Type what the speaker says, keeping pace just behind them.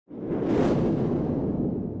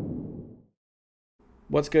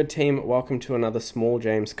What's good, team? Welcome to another Small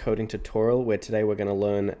James coding tutorial where today we're going to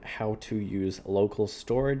learn how to use local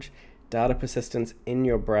storage, data persistence in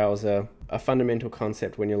your browser, a fundamental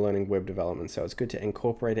concept when you're learning web development. So it's good to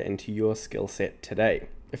incorporate it into your skill set today.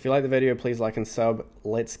 If you like the video, please like and sub.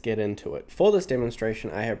 Let's get into it. For this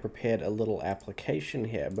demonstration, I have prepared a little application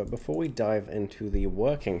here, but before we dive into the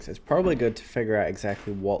workings, it's probably good to figure out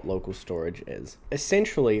exactly what local storage is.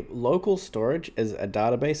 Essentially, local storage is a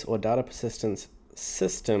database or data persistence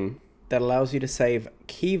system that allows you to save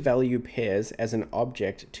key value pairs as an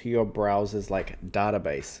object to your browser's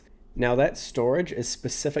database. Now that storage is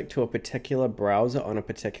specific to a particular browser on a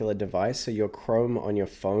particular device, so your Chrome on your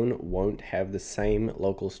phone won't have the same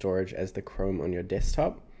local storage as the Chrome on your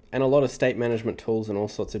desktop. And a lot of state management tools and all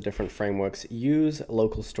sorts of different frameworks use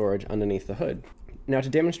local storage underneath the hood. Now to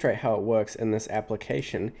demonstrate how it works in this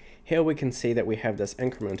application, here we can see that we have this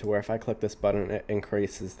incrementer where if I click this button, it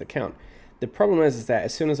increases the count. The problem is that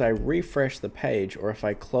as soon as I refresh the page, or if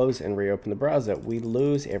I close and reopen the browser, we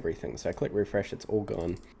lose everything. So I click refresh, it's all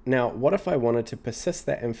gone. Now, what if I wanted to persist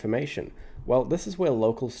that information? Well, this is where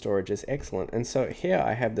local storage is excellent. And so here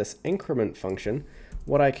I have this increment function.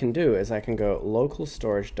 What I can do is I can go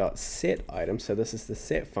localstorage.setItem. So this is the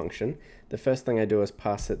set function. The first thing I do is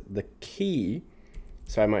pass it the key.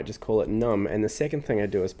 So I might just call it num. And the second thing I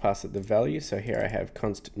do is pass it the value. So here I have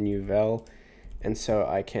const new val. And so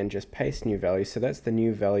I can just paste new value. So that's the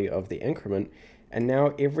new value of the increment. And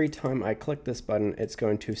now every time I click this button, it's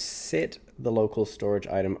going to set the local storage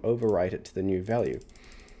item, overwrite it to the new value.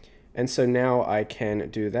 And so now I can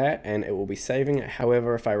do that and it will be saving it.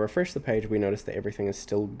 However, if I refresh the page, we notice that everything is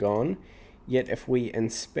still gone. Yet if we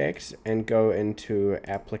inspect and go into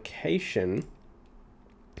application,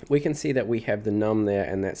 we can see that we have the num there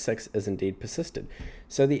and that 6 is indeed persisted.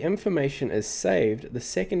 So the information is saved. The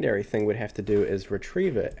secondary thing we'd have to do is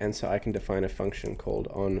retrieve it. And so I can define a function called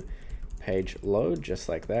onPageLoad, just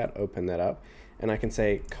like that, open that up. And I can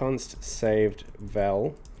say const saved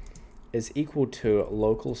val is equal to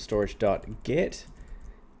localstorage.get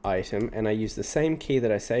item. And I use the same key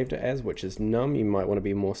that I saved it as, which is num. You might want to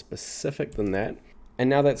be more specific than that. And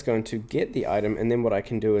now that's going to get the item, and then what I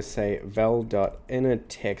can do is say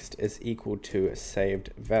val.innerText is equal to saved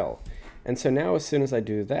val. And so now as soon as I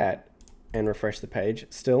do that and refresh the page,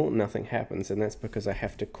 still nothing happens, and that's because I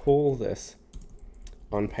have to call this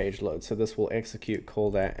on page load. So this will execute, call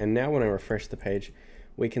that, and now when I refresh the page,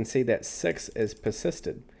 we can see that 6 is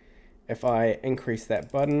persisted. If I increase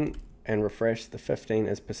that button and refresh, the 15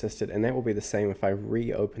 is persisted, and that will be the same if I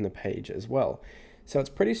reopen the page as well. So it's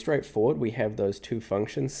pretty straightforward. We have those two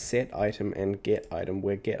functions, set item and get item,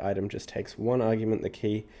 where get item just takes one argument, the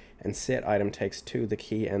key, and set item takes two, the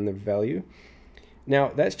key and the value. Now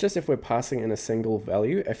that's just if we're passing in a single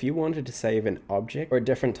value. If you wanted to save an object or a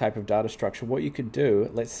different type of data structure, what you could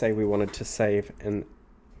do, let's say we wanted to save an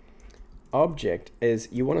object, is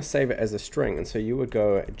you want to save it as a string. And so you would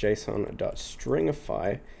go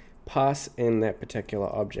json.stringify, pass in that particular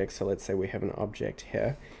object. So let's say we have an object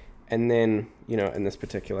here. And then, in this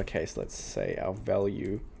particular case, let's say our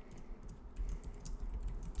value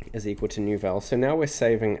is equal to new val. So now we're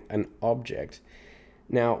saving an object.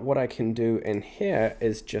 Now, what I can do in here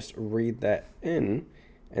is just read that in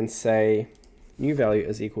and say new value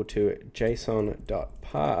is equal to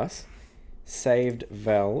json.pass saved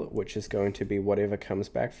val, which is going to be whatever comes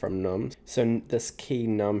back from num. So this key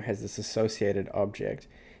num has this associated object.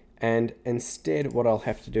 And instead, what I'll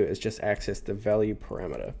have to do is just access the value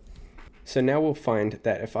parameter. So now we'll find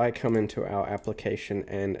that if I come into our application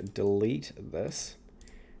and delete this,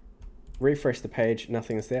 refresh the page,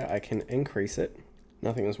 nothing is there. I can increase it,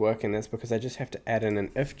 nothing is working. That's because I just have to add in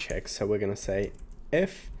an if check. So we're going to say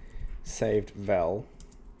if saved val,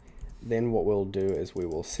 then what we'll do is we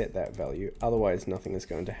will set that value. Otherwise, nothing is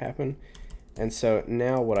going to happen. And so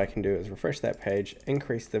now what I can do is refresh that page,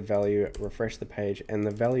 increase the value, refresh the page, and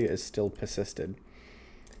the value is still persisted.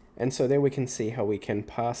 And so there we can see how we can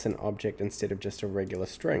pass an object instead of just a regular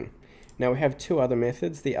string. Now we have two other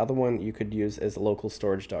methods. The other one you could use is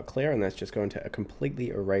localstorage.clear, and that's just going to completely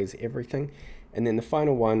erase everything. And then the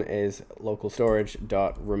final one is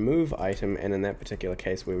localstorage.remove item, and in that particular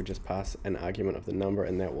case we would just pass an argument of the number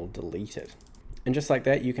and that will delete it. And just like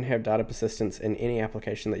that, you can have data persistence in any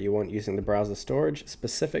application that you want using the browser storage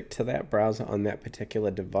specific to that browser on that particular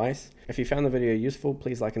device. If you found the video useful,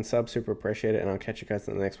 please like and sub, super appreciate it, and I'll catch you guys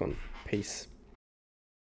in the next one. Peace.